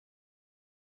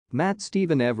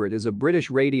Stephen Everitt is a British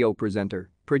radio presenter,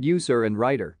 producer and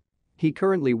writer. He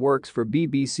currently works for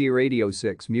BBC Radio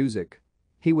 6 Music.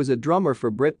 He was a drummer for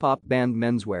Britpop band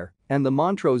Menswear and the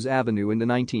Montrose Avenue in the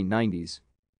 1990s.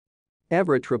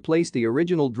 Everitt replaced the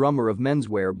original drummer of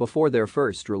Menswear before their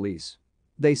first release.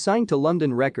 They signed to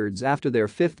London Records after their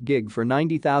fifth gig for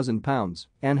 £90,000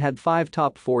 and had 5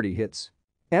 top 40 hits.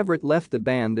 Everitt left the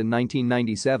band in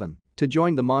 1997 to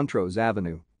join the Montrose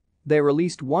Avenue. They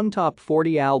released one top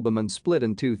 40 album and split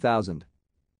in 2000.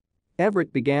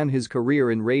 Everitt began his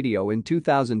career in radio in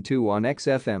 2002 on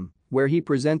XFM, where he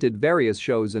presented various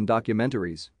shows and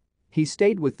documentaries. He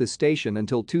stayed with the station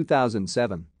until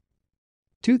 2007.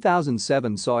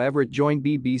 2007 saw Everitt join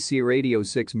BBC Radio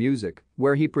 6 Music,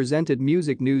 where he presented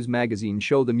music news magazine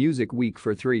show The Music Week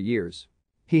for 3 years.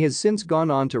 He has since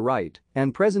gone on to write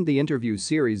and present the interview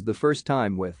series The First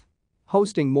Time with,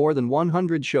 hosting more than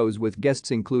 100 shows with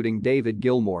guests including David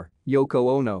Gilmour, Yoko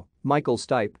Ono, Michael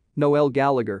Stipe, Noel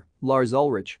Gallagher, Lars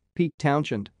Ulrich, Pete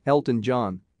Townshend, Elton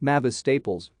John, Mavis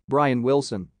Staples, Brian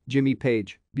Wilson, Jimmy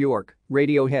Page, Bjork,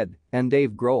 Radiohead, and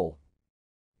Dave Grohl.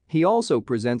 He also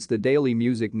presents the daily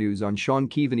music news on Sean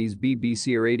Keaveney's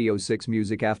BBC Radio 6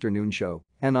 Music Afternoon Show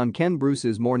and on Ken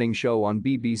Bruce's morning show on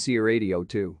BBC Radio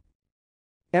 2.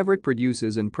 Everitt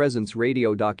produces and presents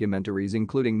radio documentaries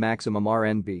including Maximum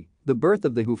R&B, The Birth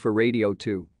of the Who for Radio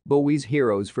 2, Bowie's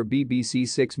Heroes for BBC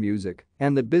 6 Music,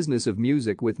 and The Business of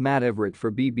Music with Matt Everitt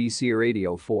for BBC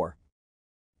Radio 4.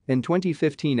 In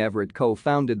 2015, Everitt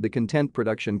co-founded the content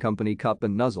production company Cup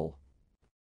and Nuzzle.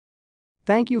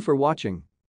 Thank you for watching.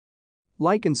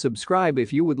 Like and subscribe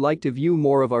if you would like to view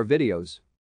more of our videos.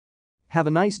 Have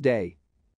a nice day.